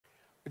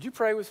Would you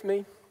pray with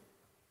me?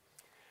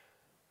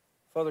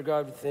 Father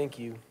God, we thank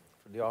you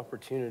for the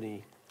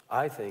opportunity.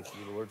 I thank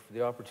you, Lord, for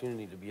the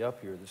opportunity to be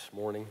up here this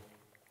morning.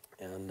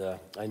 And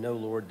I know,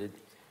 Lord, that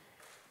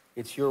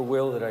it's your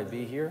will that I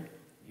be here.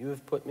 You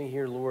have put me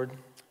here, Lord,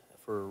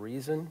 for a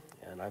reason.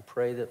 And I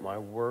pray that my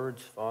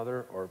words,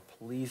 Father, are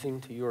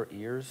pleasing to your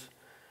ears.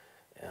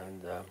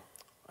 And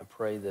I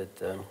pray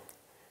that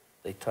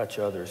they touch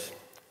others.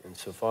 And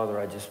so, Father,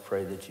 I just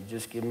pray that you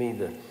just give me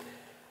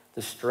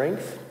the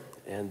strength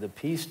and the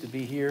peace to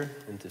be here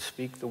and to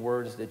speak the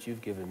words that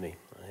you've given me.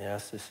 I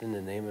ask this in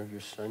the name of your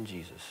Son,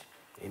 Jesus.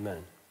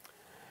 Amen.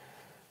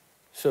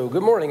 So,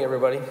 good morning,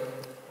 everybody.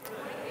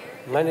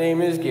 My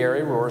name is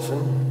Gary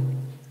Rorson,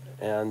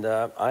 and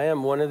I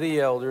am one of the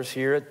elders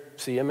here at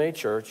CMA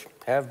Church.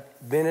 Have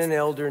been an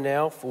elder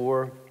now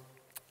for,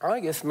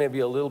 I guess, maybe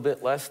a little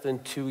bit less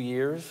than 2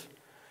 years.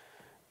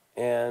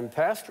 And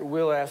Pastor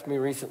Will asked me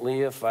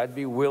recently if I'd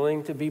be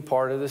willing to be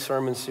part of the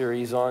sermon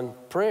series on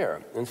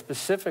prayer. And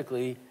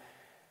specifically,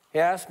 he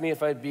asked me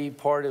if I'd be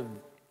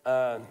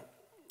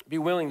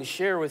willing to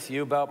share with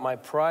you about my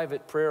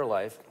private prayer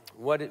life,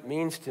 what it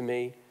means to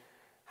me,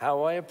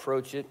 how I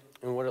approach it,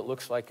 and what it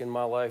looks like in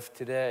my life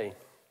today.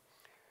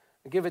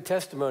 I give a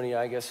testimony,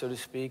 I guess, so to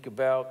speak,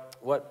 about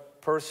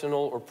what personal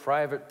or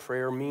private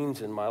prayer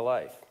means in my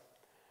life.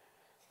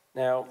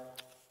 Now,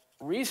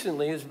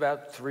 recently, it was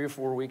about 3 or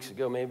 4 weeks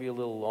ago, maybe a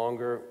little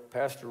longer,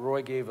 Pastor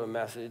Roy gave a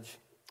message,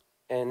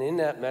 and in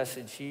that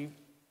message, he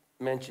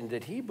mentioned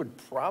that he would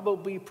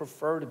probably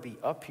prefer to be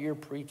up here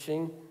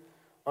preaching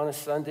on a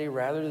Sunday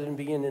rather than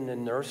being in the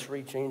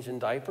nursery changing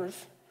diapers.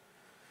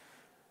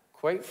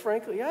 Quite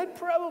frankly, I'd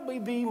probably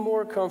be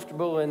more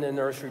comfortable in the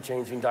nursery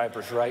changing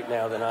diapers right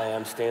now than I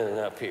am standing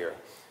up here.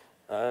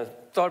 I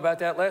thought about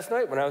that last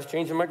night when I was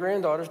changing my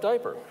granddaughter's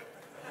diaper.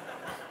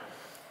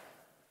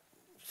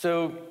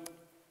 So,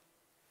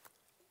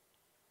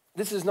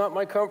 this is not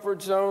my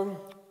comfort zone,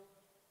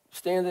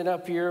 standing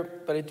up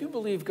here, but I do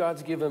believe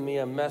God's given me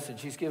a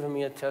message. He's given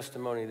me a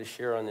testimony to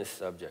share on this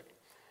subject.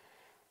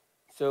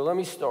 So let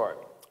me start.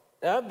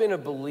 Now, I've been a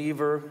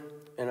believer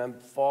and a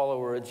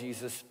follower of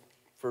Jesus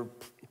for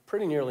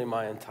pretty nearly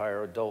my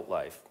entire adult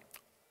life.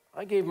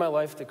 I gave my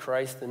life to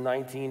Christ in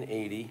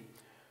 1980,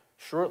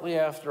 shortly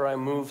after I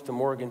moved to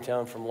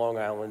Morgantown from Long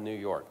Island, New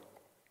York.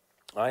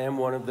 I am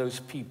one of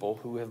those people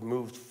who have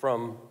moved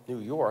from New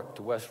York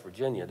to West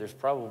Virginia. There's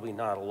probably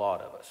not a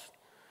lot of us.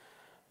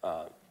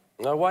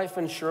 My wife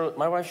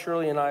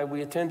Shirley and I,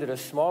 we attended a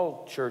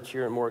small church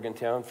here in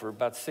Morgantown for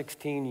about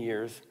 16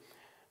 years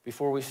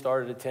before we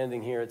started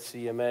attending here at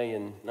CMA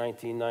in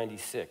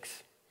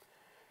 1996.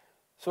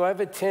 So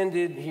I've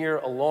attended here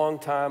a long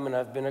time, and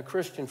I've been a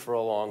Christian for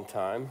a long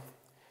time.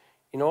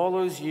 In all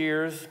those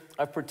years,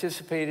 I've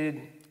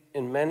participated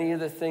in many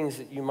of the things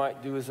that you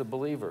might do as a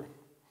believer.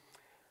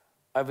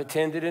 I've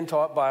attended and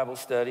taught Bible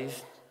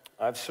studies.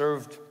 I've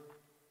served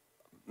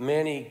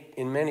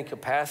in many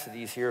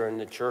capacities here in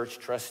the church,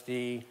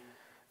 trustee,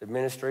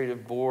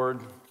 administrative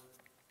board,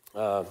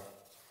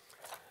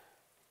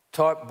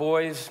 taught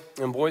boys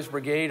and boys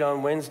brigade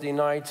on Wednesday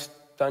nights,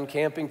 done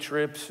camping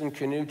trips and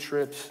canoe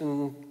trips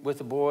and with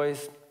the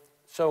boys,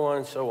 so on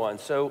and so on.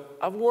 So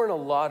I've worn a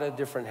lot of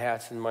different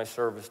hats in my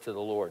service to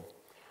the Lord.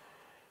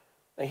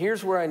 Now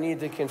here's where I need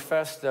to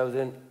confess, though, that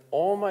in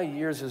all my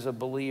years as a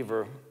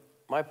believer,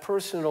 my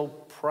personal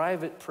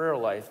private prayer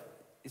life,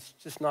 it's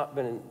just not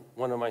been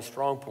one of my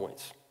strong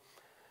points.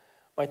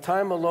 My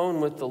time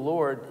alone with the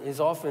Lord has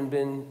often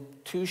been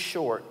too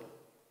short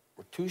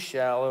or too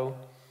shallow,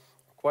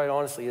 quite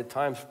honestly, at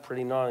times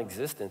pretty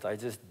non-existent. I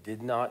just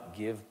did not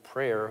give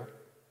prayer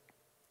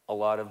a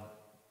lot of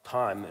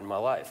time in my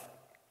life.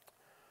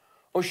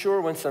 Oh,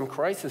 sure, when some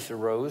crisis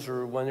arose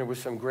or when there was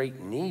some great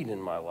need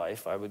in my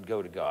life, I would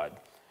go to God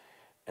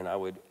and I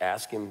would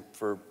ask him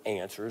for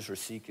answers or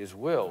seek his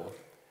will.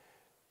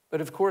 But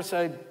of course,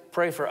 I'd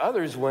pray for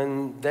others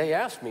when they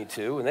asked me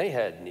to and they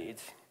had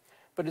needs.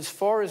 But as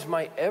far as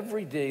my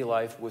everyday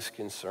life was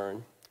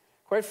concerned,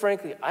 quite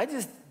frankly, I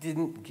just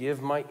didn't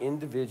give my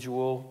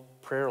individual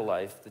prayer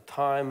life the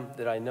time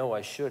that I know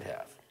I should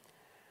have.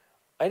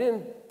 I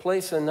didn't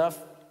place enough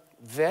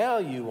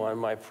value on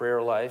my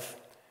prayer life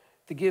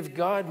to give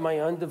God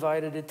my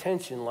undivided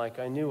attention like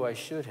I knew I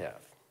should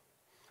have.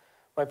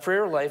 My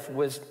prayer life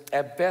was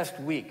at best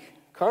weak.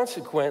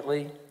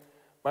 Consequently,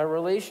 my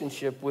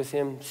relationship with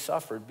him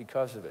suffered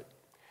because of it.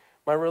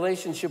 My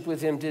relationship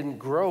with him didn't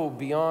grow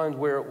beyond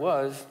where it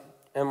was,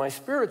 and my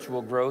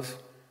spiritual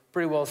growth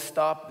pretty well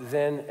stopped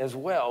then as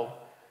well.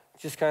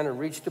 Just kind of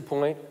reached a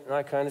point, and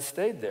I kind of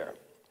stayed there.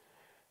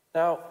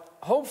 Now,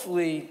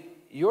 hopefully,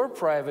 your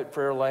private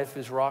prayer life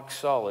is rock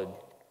solid,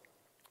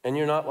 and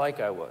you're not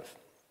like I was.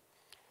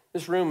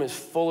 This room is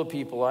full of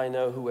people I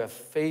know who have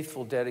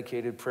faithful,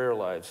 dedicated prayer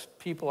lives,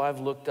 people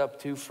I've looked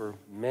up to for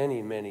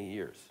many, many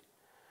years.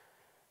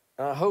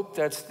 I hope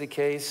that's the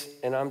case,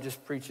 and I'm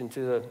just preaching to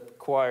the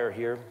choir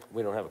here.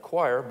 We don't have a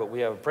choir, but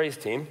we have a praise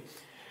team.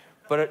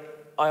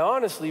 But I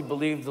honestly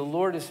believe the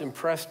Lord has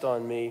impressed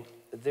on me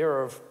that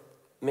there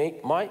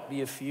might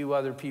be a few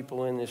other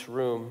people in this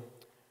room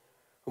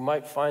who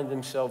might find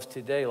themselves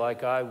today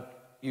like I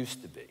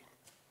used to be.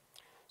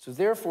 So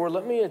therefore,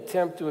 let me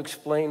attempt to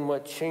explain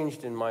what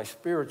changed in my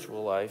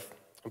spiritual life,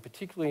 and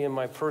particularly in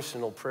my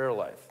personal prayer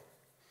life.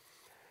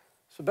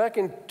 So back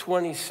in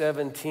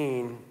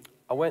 2017,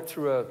 I went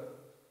through a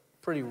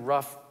pretty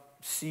rough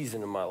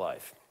season in my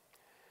life.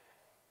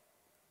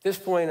 At this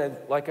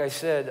point, like I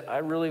said, I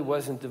really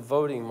wasn't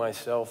devoting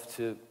myself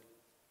to,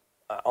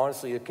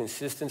 honestly, a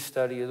consistent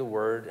study of the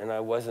Word, and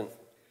I wasn't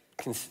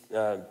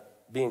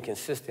being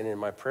consistent in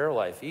my prayer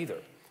life either.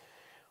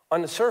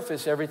 On the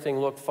surface, everything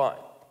looked fine.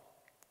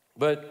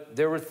 But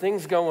there were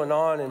things going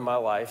on in my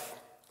life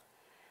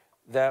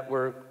that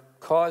were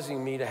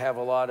causing me to have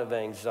a lot of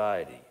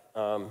anxiety.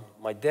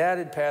 My dad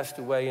had passed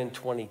away in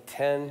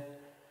 2010.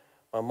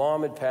 My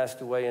mom had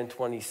passed away in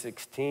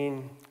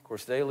 2016. Of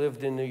course, they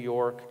lived in New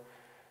York.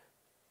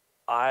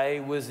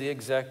 I was the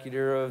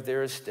executor of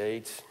their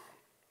estates.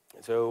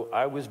 So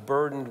I was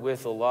burdened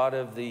with a lot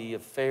of the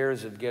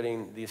affairs of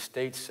getting the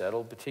estate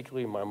settled,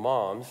 particularly my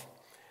mom's.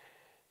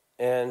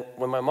 And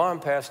when my mom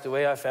passed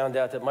away, I found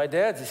out that my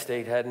dad's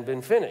estate hadn't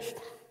been finished.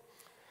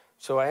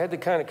 So I had to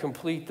kind of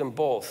complete them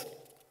both.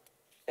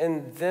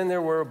 And then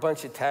there were a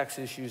bunch of tax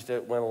issues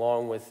that went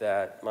along with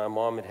that. My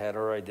mom had had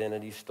her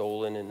identity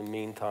stolen in the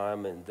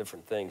meantime and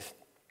different things.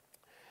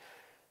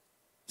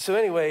 So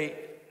anyway,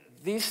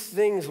 these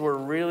things were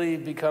really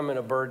becoming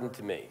a burden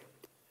to me.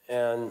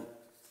 And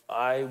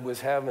I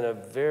was having a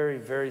very,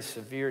 very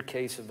severe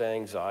case of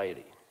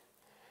anxiety.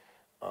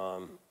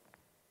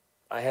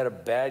 I had a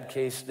bad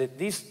case.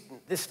 This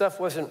stuff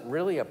wasn't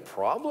really a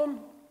problem,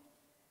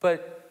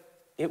 but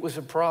it was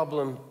a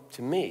problem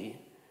to me.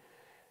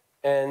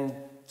 And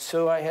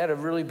so I had a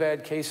really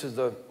bad case of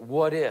the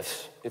what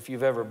ifs, if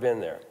you've ever been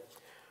there.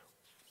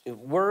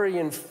 Worry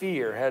and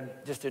fear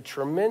had just a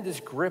tremendous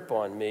grip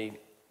on me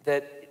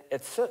that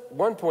at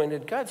one point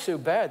it got so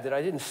bad that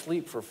I didn't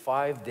sleep for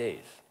 5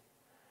 days.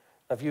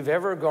 Now, if you've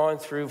ever gone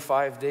through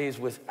 5 days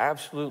with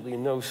absolutely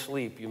no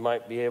sleep, you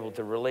might be able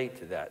to relate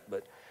to that,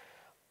 but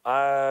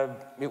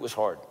it was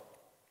hard.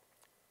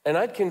 And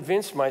I'd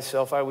convinced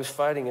myself I was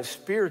fighting a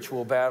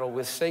spiritual battle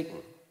with Satan.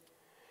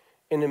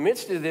 In the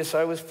midst of this,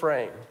 I was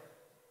praying.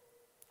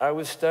 I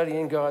was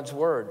studying God's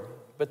word.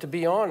 But to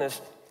be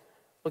honest,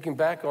 looking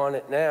back on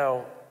it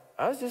now,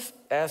 I was just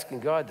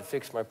asking God to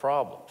fix my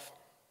problems.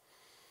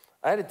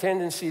 I had a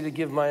tendency to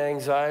give my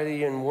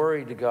anxiety and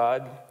worry to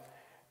God,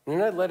 and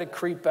then I'd let it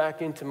creep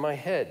back into my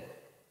head.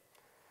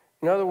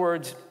 In other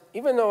words,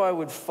 even though I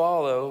would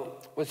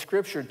follow what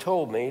Scripture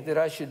told me, that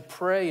I should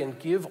pray and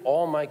give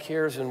all my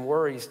cares and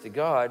worries to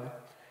God,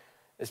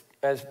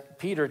 as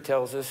Peter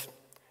tells us,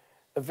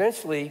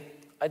 eventually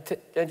I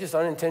just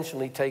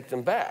unintentionally take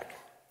them back.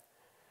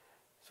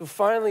 So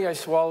finally I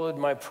swallowed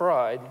my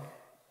pride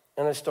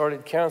and I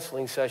started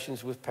counseling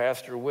sessions with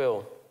Pastor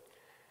Will.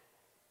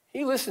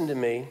 He listened to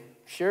me,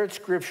 shared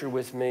Scripture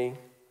with me, and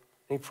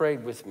he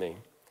prayed with me.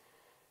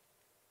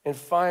 And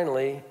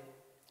finally,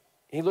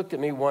 he looked at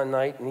me one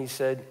night and he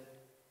said,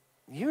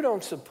 "You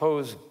don't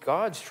suppose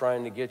God's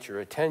trying to get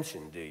your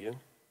attention, do you?"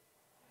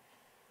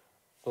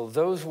 Well,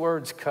 those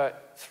words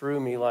cut through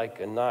me like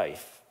a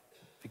knife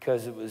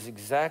because it was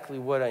exactly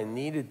what I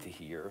needed to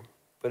hear,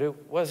 but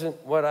it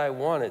wasn't what I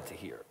wanted to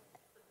hear.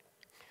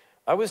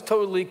 I was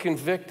totally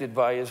convicted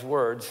by his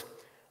words.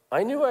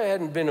 I knew I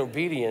hadn't been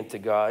obedient to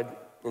God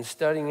in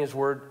studying his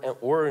word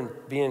or in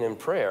being in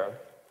prayer.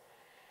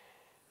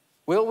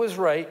 Will was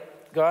right.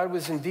 God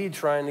was indeed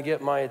trying to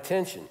get my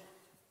attention.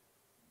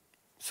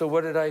 So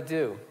what did I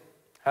do?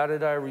 How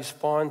did I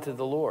respond to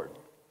the Lord?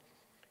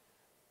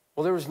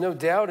 Well, there was no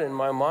doubt in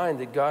my mind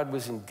that God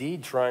was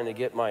indeed trying to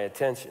get my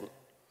attention.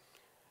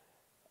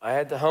 I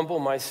had to humble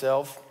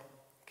myself,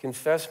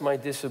 confess my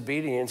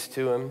disobedience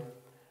to him,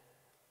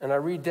 and I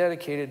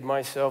rededicated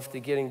myself to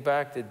getting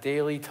back to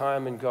daily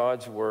time in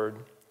God's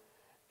word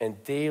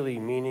and daily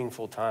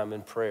meaningful time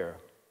in prayer.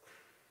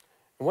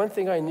 And one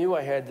thing I knew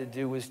I had to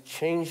do was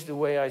change the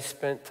way I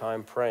spent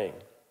time praying.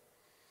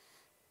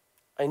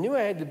 I knew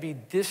I had to be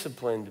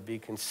disciplined to be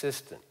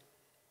consistent.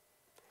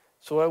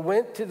 So I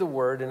went to the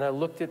Word and I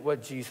looked at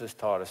what Jesus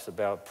taught us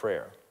about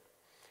prayer.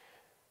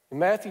 In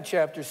Matthew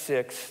chapter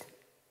 6,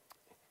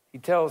 he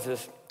tells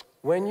us,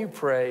 when you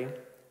pray,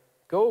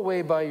 go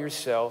away by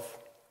yourself,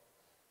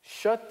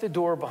 shut the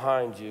door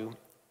behind you,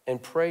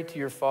 and pray to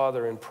your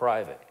Father in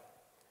private.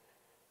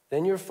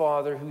 Then your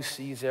Father who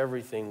sees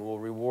everything will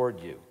reward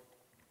you.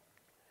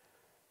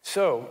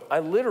 So I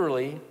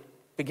literally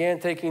began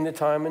taking the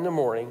time in the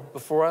morning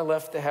before I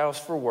left the house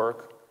for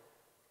work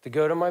to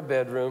go to my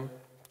bedroom,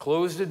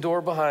 close the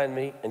door behind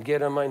me, and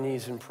get on my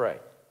knees and pray.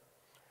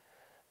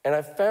 And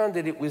I found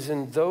that it was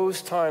in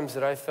those times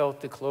that I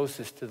felt the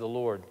closest to the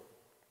Lord.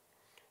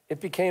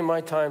 It became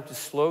my time to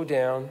slow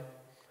down,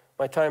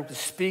 my time to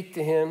speak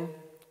to him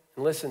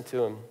and listen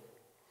to him.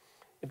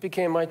 It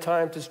became my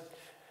time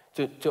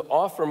to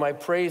offer my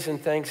praise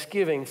and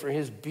thanksgiving for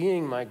his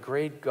being my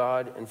great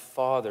God and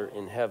Father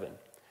in heaven,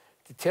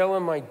 to tell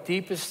him my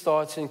deepest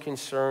thoughts and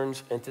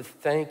concerns and to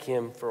thank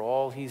him for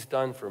all he's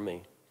done for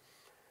me,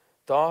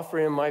 to offer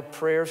him my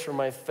prayers for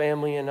my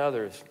family and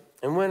others,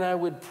 And when I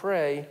would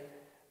pray,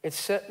 it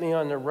set me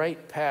on the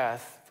right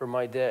path for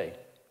my day.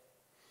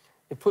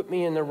 It put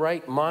me in the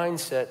right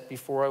mindset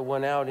before I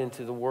went out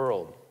into the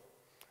world.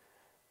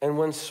 And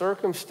when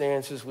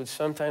circumstances would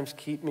sometimes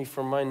keep me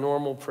from my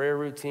normal prayer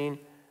routine,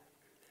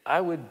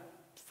 I would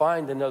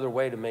find another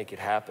way to make it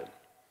happen.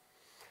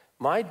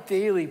 My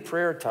daily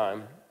prayer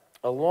time,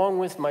 along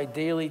with my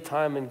daily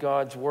time in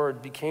God's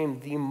Word, became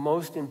the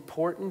most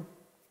important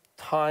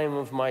time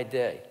of my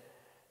day.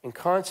 And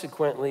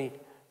consequently,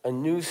 a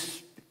new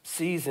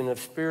season of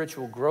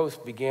spiritual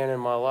growth began in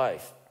my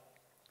life.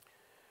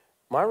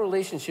 My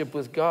relationship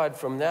with God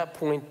from that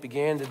point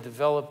began to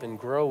develop and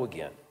grow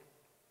again.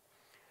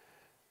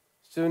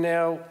 So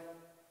now,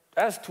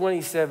 that's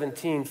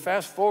 2017.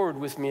 Fast forward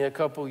with me a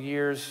couple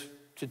years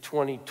to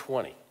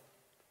 2020.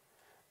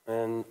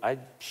 And I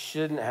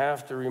shouldn't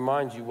have to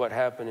remind you what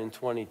happened in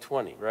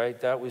 2020, right?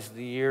 That was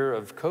the year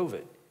of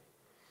COVID,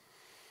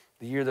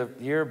 the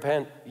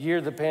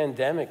year the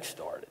pandemic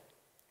started.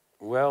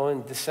 Well,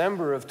 in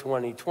December of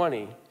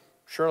 2020,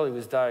 Shirley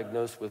was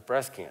diagnosed with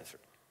breast cancer.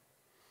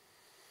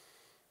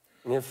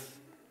 And if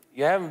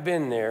you haven't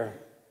been there,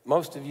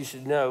 most of you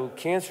should know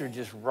cancer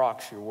just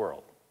rocks your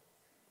world.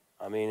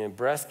 I mean, and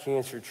breast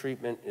cancer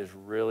treatment is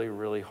really,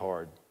 really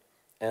hard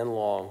and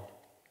long.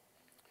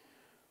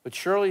 But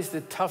Shirley's the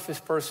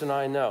toughest person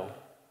I know.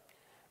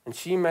 And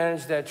she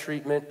managed that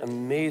treatment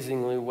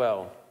amazingly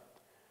well.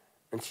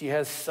 And she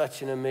has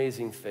such an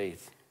amazing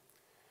faith.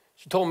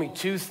 She told me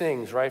two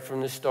things right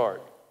from the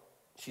start.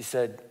 She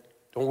said,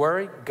 "Don't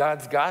worry,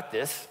 God's got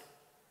this."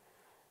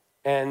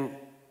 And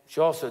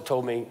she also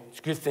told me, "It's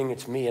a good thing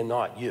it's me and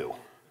not you."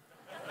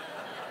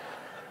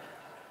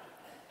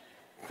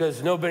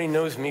 Because nobody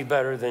knows me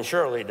better than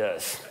Shirley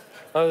does,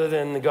 other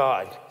than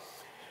God.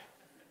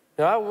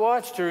 Now, I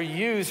watched her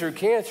use her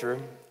cancer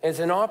as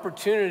an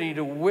opportunity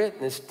to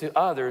witness to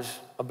others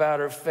about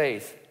her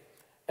faith.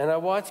 And I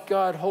watched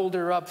God hold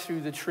her up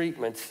through the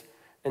treatments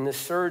and the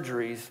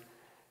surgeries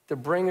to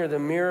bring her the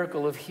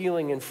miracle of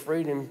healing and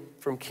freedom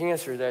from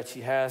cancer that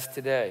she has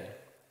today.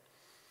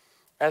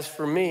 As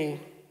for me,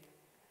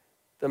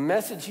 the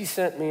message he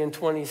sent me in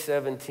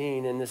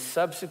 2017 and the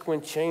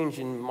subsequent change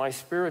in my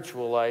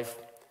spiritual life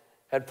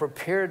had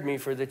prepared me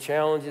for the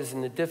challenges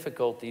and the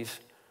difficulties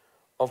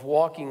of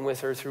walking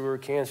with her through her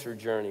cancer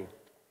journey.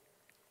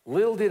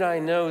 Little did I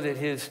know that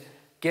his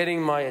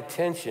getting my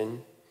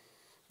attention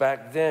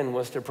back then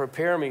was to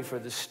prepare me for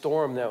the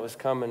storm that was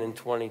coming in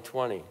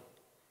 2020.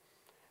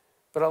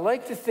 But I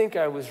like to think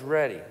I was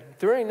ready.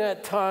 During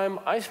that time,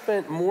 I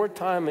spent more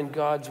time in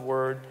God's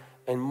Word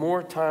and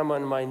more time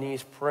on my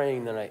knees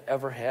praying than I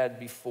ever had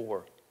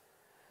before.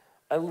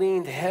 I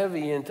leaned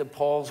heavy into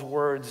Paul's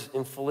words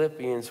in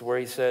Philippians where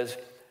he says,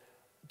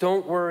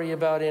 "Don't worry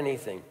about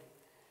anything.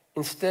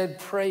 Instead,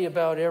 pray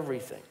about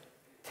everything.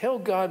 Tell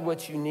God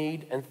what you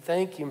need and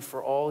thank Him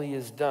for all He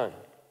has done.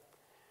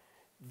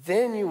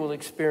 Then you will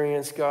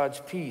experience God's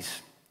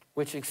peace,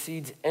 which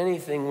exceeds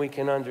anything we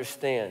can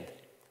understand.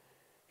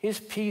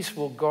 His peace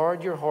will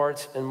guard your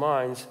hearts and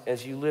minds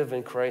as you live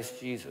in Christ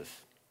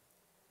Jesus."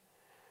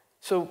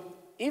 So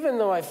even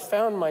though I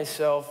found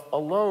myself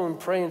alone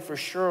praying for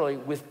Shirley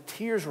with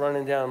tears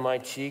running down my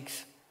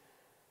cheeks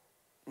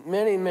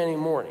many, many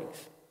mornings,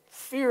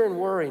 fear and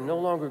worry no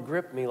longer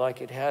gripped me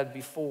like it had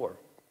before.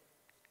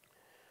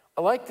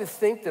 I like to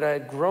think that I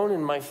had grown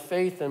in my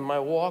faith and my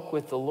walk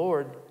with the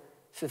Lord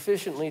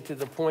sufficiently to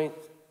the point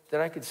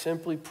that I could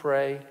simply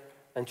pray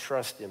and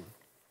trust Him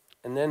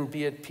and then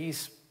be at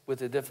peace with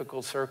the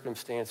difficult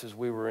circumstances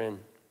we were in.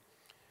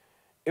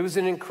 It was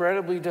an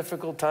incredibly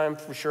difficult time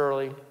for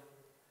Shirley,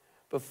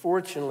 but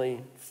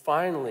fortunately,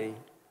 finally,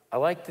 I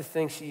like to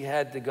think she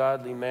had the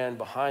godly man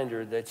behind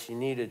her that she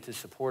needed to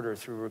support her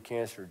through her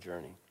cancer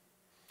journey.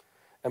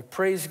 And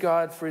praise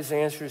God for His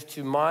answers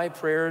to my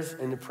prayers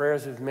and the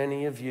prayers of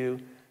many of you.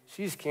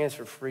 She's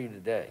cancer-free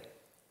today.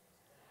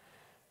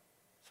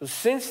 So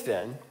since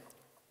then,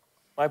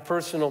 my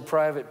personal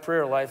private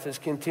prayer life has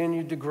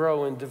continued to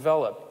grow and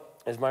develop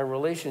as my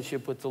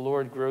relationship with the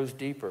Lord grows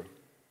deeper.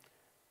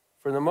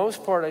 For the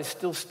most part, I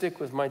still stick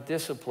with my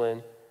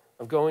discipline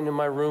of going to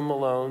my room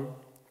alone,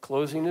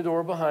 closing the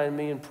door behind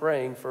me, and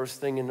praying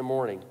first thing in the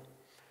morning,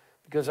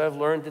 because I've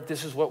learned that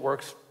this is what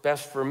works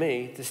best for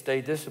me to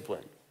stay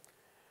disciplined.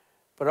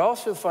 But I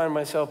also find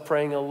myself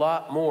praying a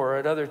lot more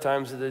at other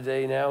times of the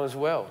day now as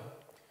well.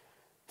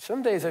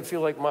 Some days I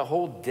feel like my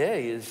whole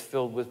day is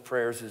filled with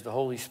prayers as the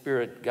Holy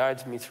Spirit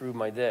guides me through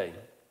my day.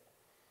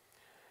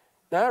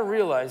 Now I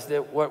realize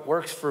that what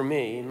works for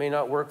me may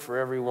not work for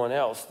everyone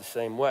else the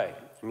same way.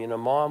 I mean, a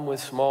mom with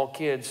small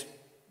kids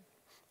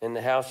in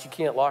the house, she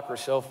can't lock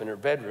herself in her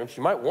bedroom. She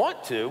might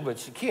want to, but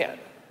she can't.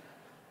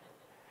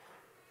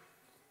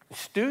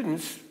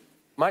 Students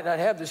might not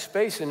have the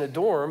space in a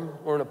dorm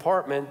or an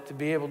apartment to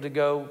be able to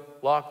go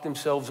lock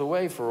themselves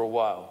away for a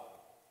while.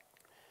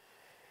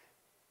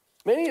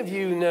 Many of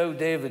you know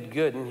David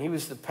Gooden. He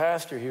was the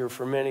pastor here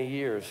for many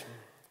years.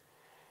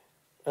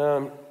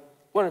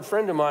 One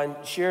friend of mine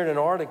shared an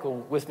article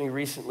with me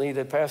recently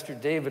that Pastor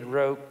David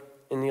wrote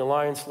in the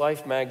Alliance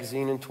Life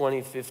magazine in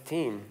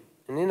 2015.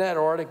 And in that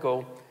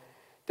article,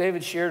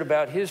 David shared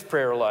about his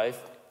prayer life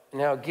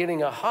and how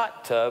getting a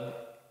hot tub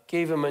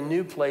gave him a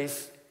new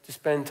place to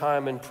spend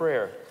time in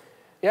prayer.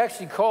 He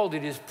actually called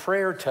it his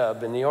prayer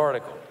tub in the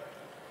article.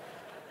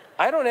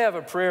 I don't have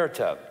a prayer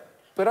tub,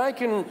 but I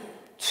can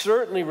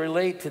certainly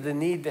relate to the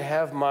need to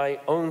have my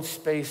own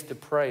space to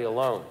pray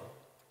alone.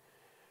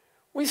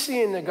 We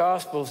see in the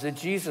Gospels that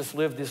Jesus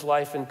lived his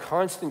life in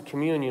constant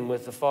communion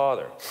with the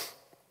Father.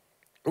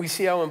 We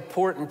see how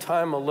important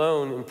time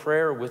alone in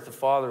prayer with the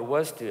Father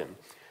was to him.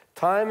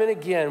 Time and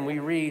again, we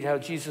read how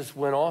Jesus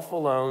went off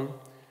alone,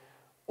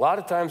 a lot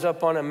of times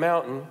up on a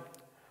mountain,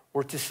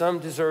 or to some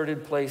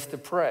deserted place to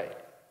pray.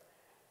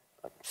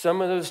 Some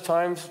of those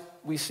times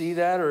we see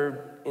that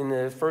are in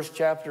the first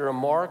chapter of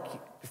Mark,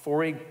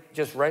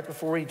 right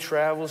before he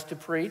travels to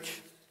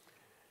preach.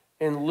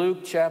 In Luke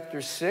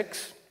chapter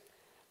 6,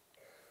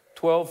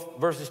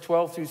 verses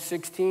 12 through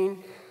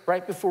 16,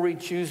 right before he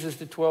chooses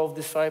the 12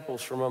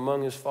 disciples from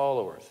among his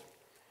followers.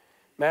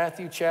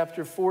 Matthew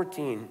chapter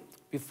 14,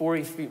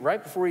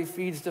 right before he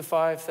feeds the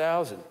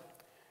 5,000.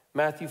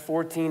 Matthew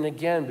 14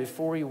 again,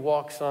 before he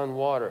walks on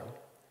water.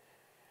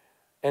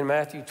 And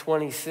Matthew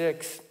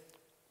 26,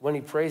 when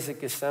he prays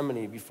at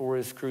Gethsemane before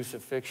his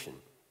crucifixion.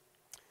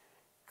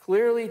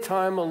 Clearly,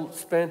 time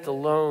spent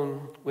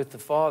alone with the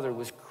Father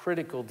was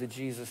critical to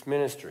Jesus'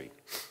 ministry.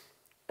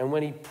 And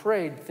when he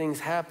prayed, things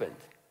happened.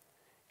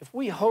 If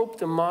we hope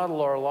to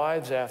model our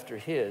lives after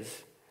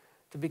his,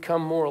 to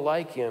become more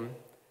like him,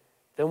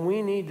 then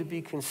we need to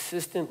be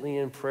consistently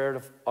in prayer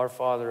to our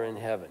Father in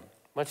heaven,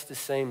 much the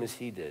same as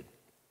he did.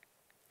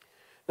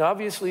 Now,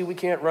 obviously, we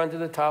can't run to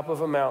the top of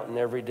a mountain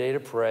every day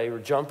to pray or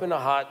jump in a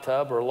hot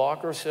tub or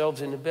lock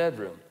ourselves in the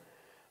bedroom.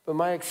 But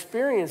my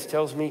experience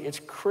tells me it's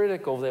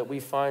critical that we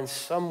find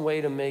some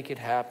way to make it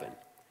happen,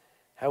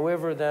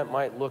 however that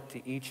might look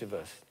to each of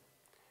us.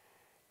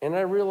 And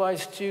I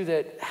realize, too,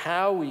 that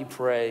how we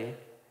pray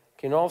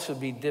can also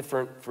be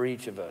different for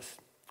each of us.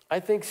 I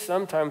think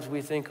sometimes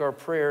we think our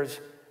prayers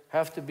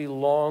have to be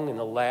long and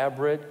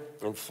elaborate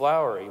and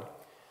flowery,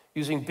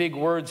 using big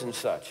words and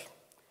such.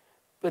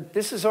 But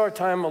this is our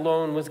time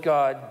alone with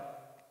God,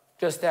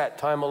 just that,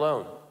 time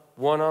alone,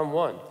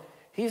 one-on-one.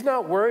 He's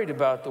not worried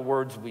about the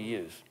words we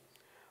use.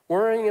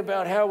 Worrying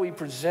about how we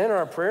present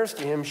our prayers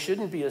to him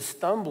shouldn't be a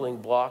stumbling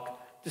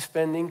block to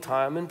spending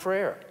time in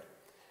prayer.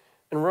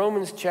 In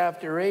Romans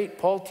chapter 8,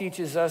 Paul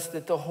teaches us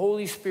that the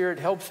Holy Spirit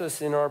helps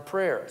us in our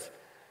prayers.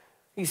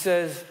 He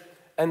says,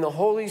 and the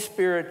Holy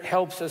Spirit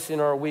helps us in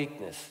our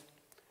weakness.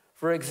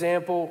 For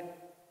example,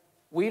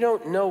 we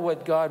don't know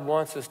what God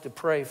wants us to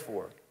pray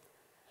for,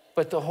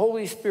 but the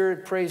Holy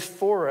Spirit prays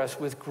for us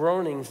with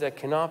groanings that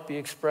cannot be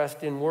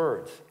expressed in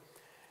words.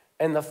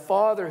 And the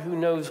Father who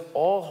knows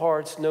all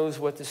hearts knows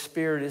what the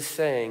Spirit is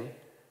saying,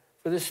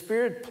 for the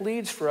Spirit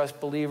pleads for us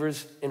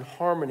believers in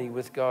harmony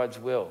with God's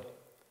will.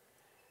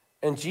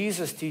 And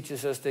Jesus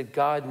teaches us that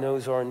God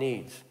knows our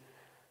needs,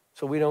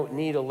 so we don't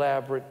need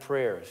elaborate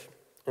prayers.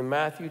 In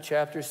Matthew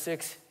chapter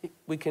 6,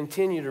 we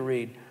continue to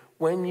read,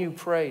 when you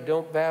pray,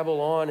 don't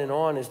babble on and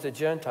on as the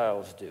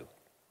Gentiles do.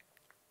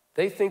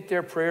 They think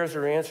their prayers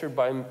are answered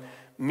by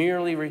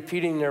merely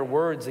repeating their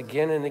words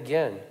again and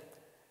again.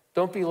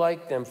 Don't be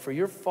like them, for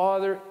your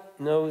Father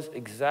knows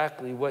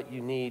exactly what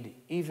you need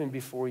even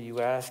before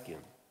you ask him.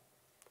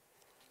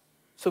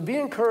 So be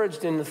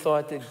encouraged in the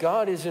thought that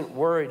God isn't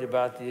worried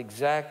about the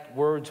exact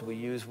words we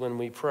use when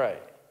we pray.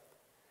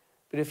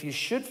 But if you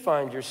should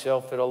find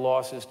yourself at a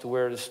loss as to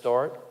where to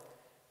start,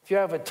 if you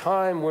have a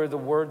time where the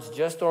words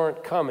just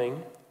aren't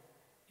coming,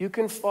 you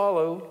can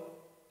follow,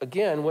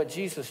 again, what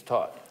Jesus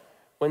taught.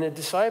 When the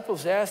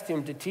disciples asked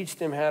him to teach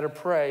them how to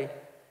pray,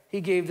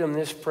 he gave them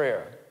this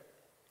prayer.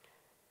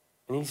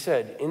 And he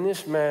said, in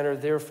this manner,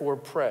 therefore,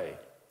 pray,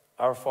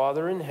 our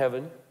Father in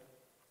heaven,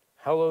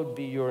 hallowed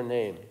be your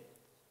name.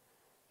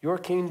 Your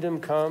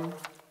kingdom come,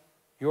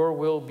 your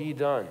will be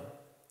done,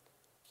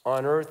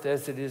 on earth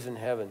as it is in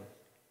heaven.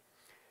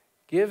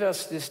 Give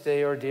us this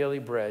day our daily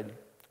bread,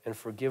 and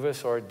forgive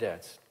us our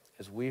debts,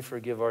 as we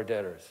forgive our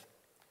debtors.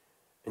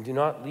 And do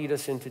not lead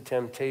us into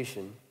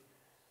temptation,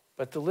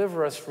 but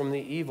deliver us from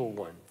the evil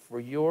one. For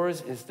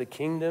yours is the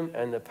kingdom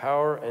and the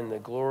power and the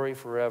glory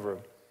forever.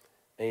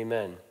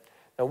 Amen.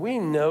 Now we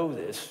know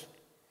this.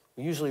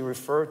 We usually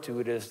refer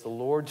to it as the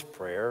Lord's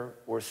Prayer,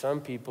 or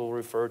some people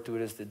refer to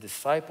it as the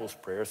disciples'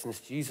 prayer, since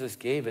Jesus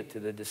gave it to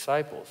the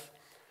disciples.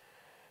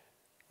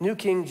 New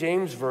King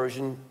James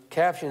Version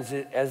captions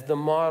it as the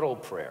model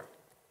prayer.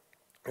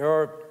 There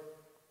are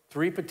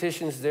 3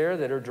 petitions there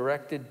that are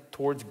directed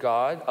towards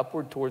God,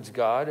 upward towards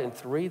God, and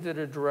 3 that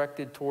are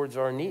directed towards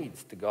our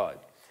needs to God.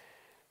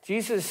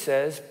 Jesus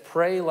says,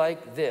 pray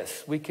like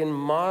this. We can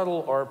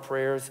model our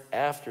prayers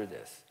after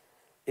this.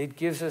 It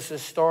gives us a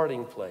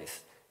starting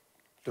place.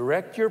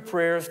 Direct your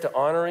prayers to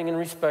honoring and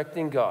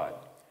respecting God.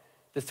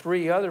 The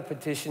 3 other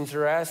petitions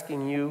are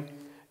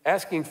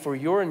asking for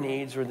your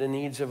needs or the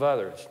needs of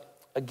others.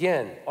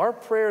 Again, our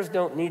prayers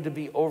don't need to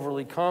be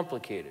overly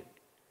complicated.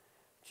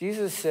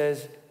 Jesus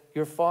says,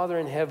 your Father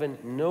in heaven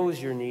knows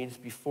your needs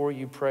before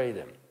you pray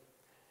them.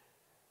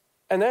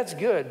 And that's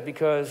good,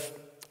 because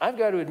I've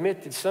got to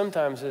admit that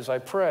sometimes as I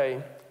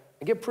pray,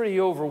 I get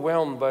pretty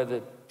overwhelmed by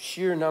the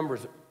sheer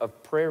numbers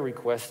of prayer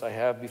requests I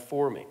have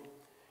before me.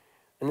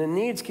 And the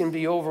needs can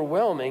be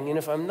overwhelming, and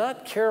if I'm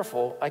not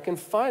careful, I can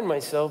find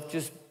myself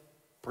just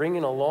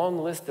bringing a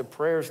long list of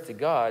prayers to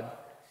God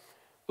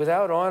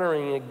without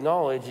honoring and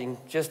acknowledging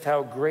just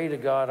how great a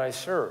God I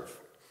serve.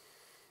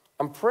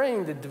 I'm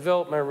praying to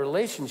develop my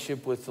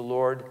relationship with the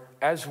Lord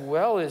as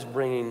well as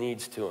bringing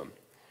needs to him.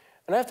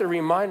 And I have to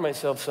remind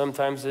myself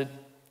sometimes that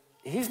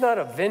he's not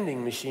a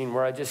vending machine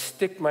where I just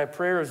stick my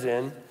prayers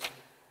in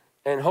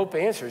and hope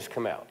answers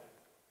come out.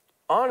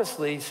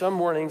 Honestly, some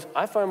mornings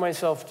I find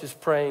myself just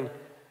praying,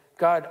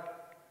 God,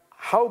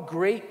 how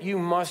great you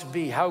must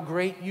be, how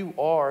great you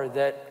are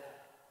that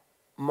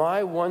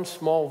my one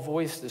small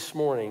voice this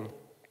morning,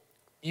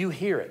 you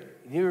hear it.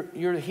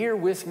 You're here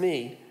with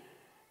me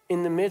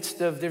in the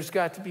midst of, there's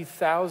got to be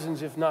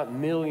thousands, if not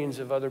millions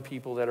of other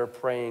people that are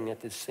praying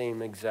at the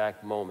same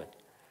exact moment.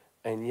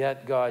 And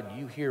yet, God,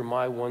 you hear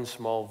my one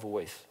small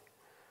voice.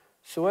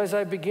 So as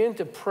I begin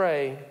to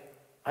pray,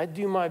 I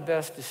do my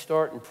best to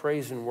start in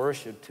praise and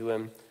worship to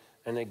him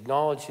and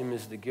acknowledge him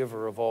as the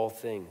giver of all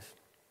things.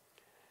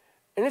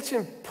 And it's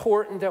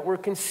important that we're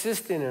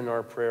consistent in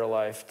our prayer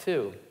life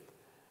too.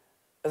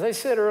 As I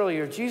said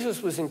earlier,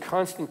 Jesus was in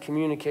constant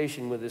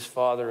communication with his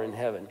Father in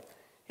heaven.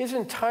 His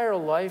entire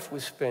life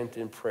was spent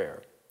in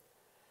prayer.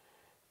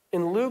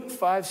 In Luke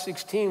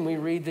 5:16, we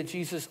read that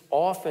Jesus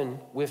often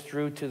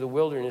withdrew to the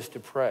wilderness to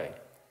pray.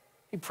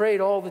 He prayed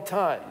all the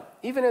time.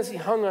 Even as he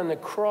hung on the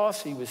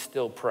cross, he was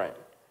still praying.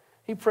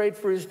 He prayed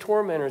for his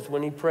tormentors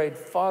when he prayed,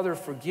 Father,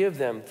 forgive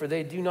them, for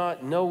they do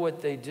not know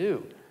what they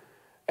do.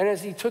 And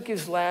as he took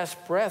his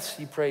last breaths,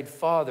 he prayed,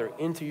 Father,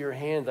 into your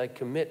hand I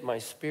commit my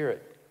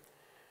spirit.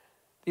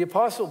 The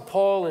Apostle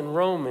Paul in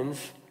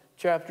Romans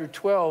chapter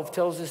 12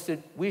 tells us that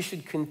we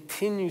should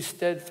continue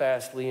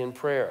steadfastly in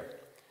prayer.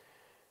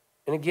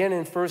 And again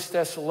in 1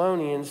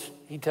 Thessalonians,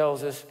 he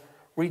tells us,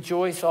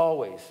 rejoice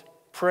always,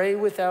 pray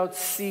without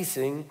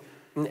ceasing,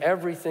 in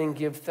everything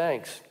give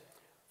thanks,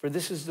 for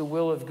this is the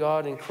will of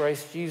God in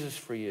Christ Jesus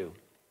for you.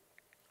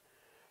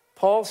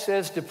 Paul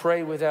says to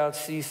pray without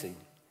ceasing.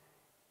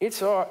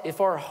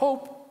 If our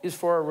hope is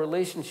for our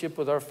relationship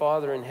with our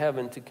Father in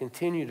heaven to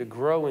continue to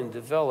grow and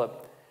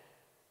develop,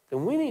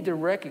 then we need to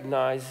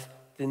recognize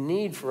the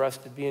need for us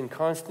to be in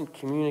constant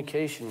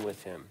communication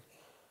with him.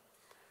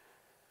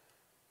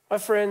 My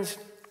friends,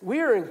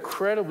 we are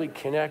incredibly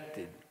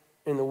connected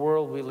in the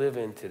world we live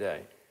in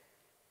today.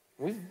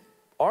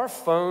 Our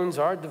phones,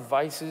 our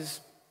devices,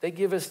 they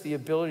give us the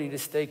ability to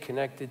stay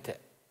connected to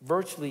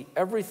virtually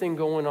everything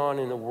going on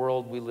in the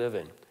world we live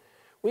in.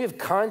 We have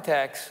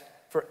contacts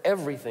for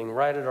everything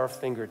right at our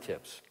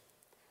fingertips.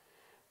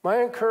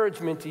 My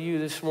encouragement to you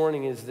this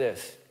morning is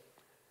this.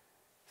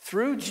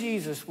 Through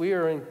Jesus, we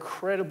are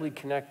incredibly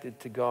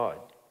connected to God.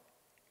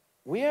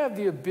 We have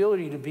the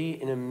ability to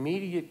be in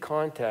immediate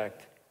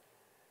contact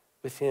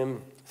with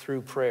him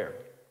through prayer.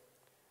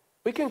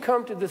 We can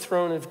come to the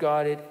throne of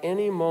God at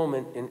any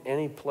moment in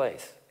any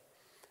place.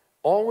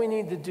 All we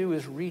need to do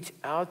is reach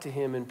out to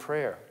him in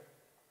prayer.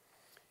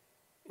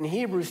 In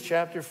Hebrews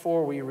chapter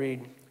 4, we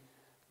read,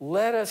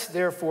 let us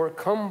therefore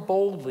come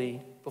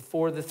boldly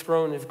before the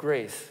throne of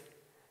grace,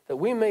 that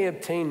we may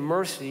obtain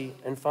mercy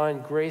and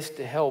find grace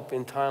to help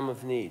in time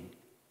of need.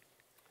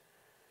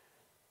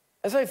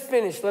 As I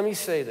finish, let me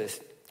say this.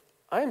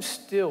 I am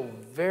still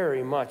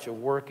very much a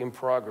work in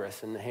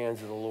progress in the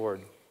hands of the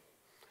Lord.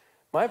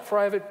 My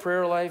private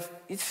prayer life,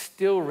 it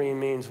still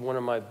remains one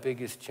of my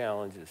biggest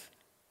challenges.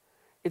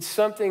 It's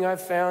something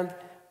I've found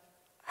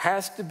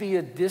has to be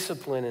a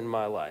discipline in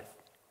my life.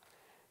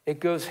 It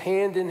goes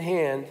hand in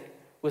hand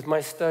with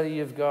my study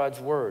of God's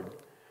word.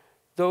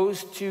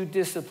 Those two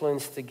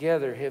disciplines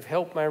together have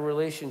helped my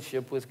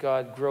relationship with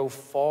God grow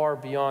far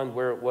beyond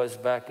where it was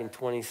back in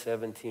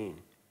 2017.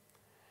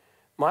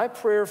 My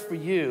prayer for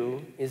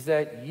you is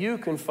that you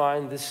can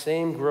find the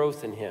same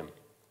growth in him.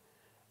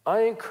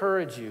 I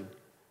encourage you,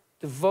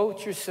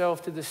 devote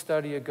yourself to the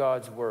study of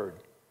God's word.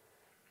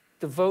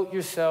 Devote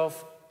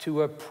yourself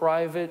to a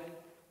private,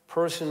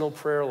 personal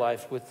prayer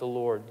life with the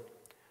Lord.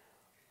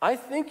 I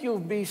think you'll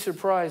be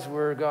surprised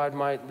where God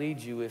might lead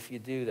you if you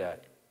do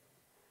that.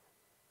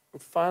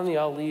 And finally,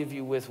 I'll leave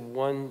you with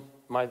one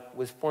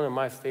of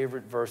my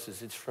favorite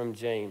verses. It's from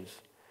James.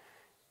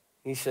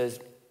 He says,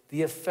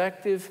 the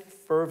effective,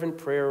 fervent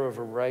prayer of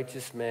a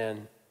righteous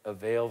man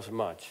avails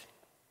much.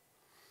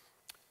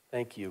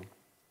 Thank you.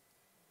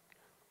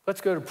 Let's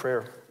go to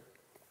prayer.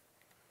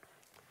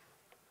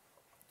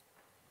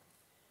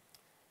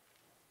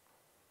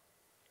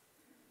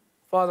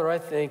 Father, I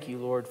thank you,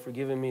 Lord, for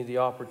giving me the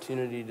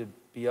opportunity to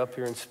be up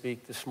here and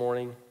speak this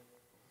morning.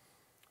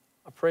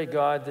 I pray,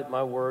 God, that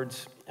my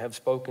words have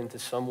spoken to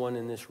someone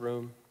in this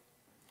room.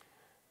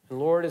 And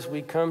Lord, as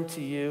we come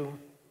to you,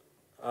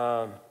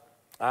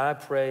 I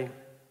pray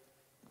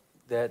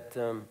that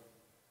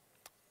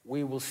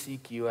we will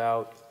seek you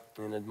out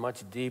in a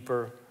much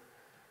deeper,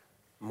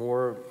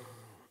 more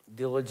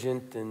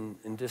diligent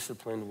and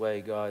disciplined way,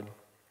 God.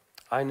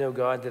 I know,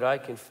 God, that I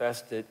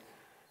confess that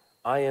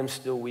I am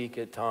still weak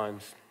at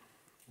times.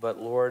 But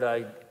Lord,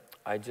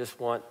 I just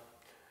want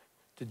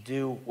to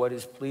do what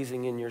is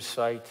pleasing in your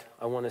sight.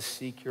 I want to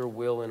seek your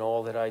will in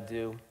all that I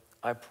do.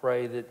 I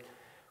pray that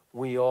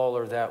we all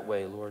are that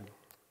way, Lord.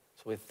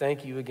 So we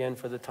thank you again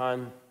for the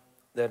time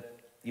that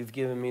you've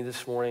given me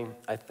this morning.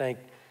 I thank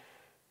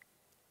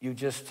you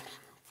just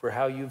for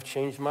how you've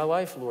changed my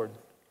life, Lord.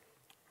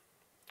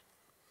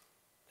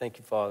 Thank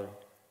you, Father.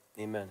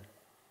 Amen.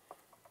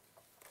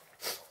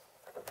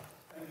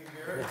 Thank you,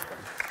 Gary.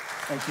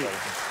 Thank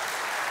you.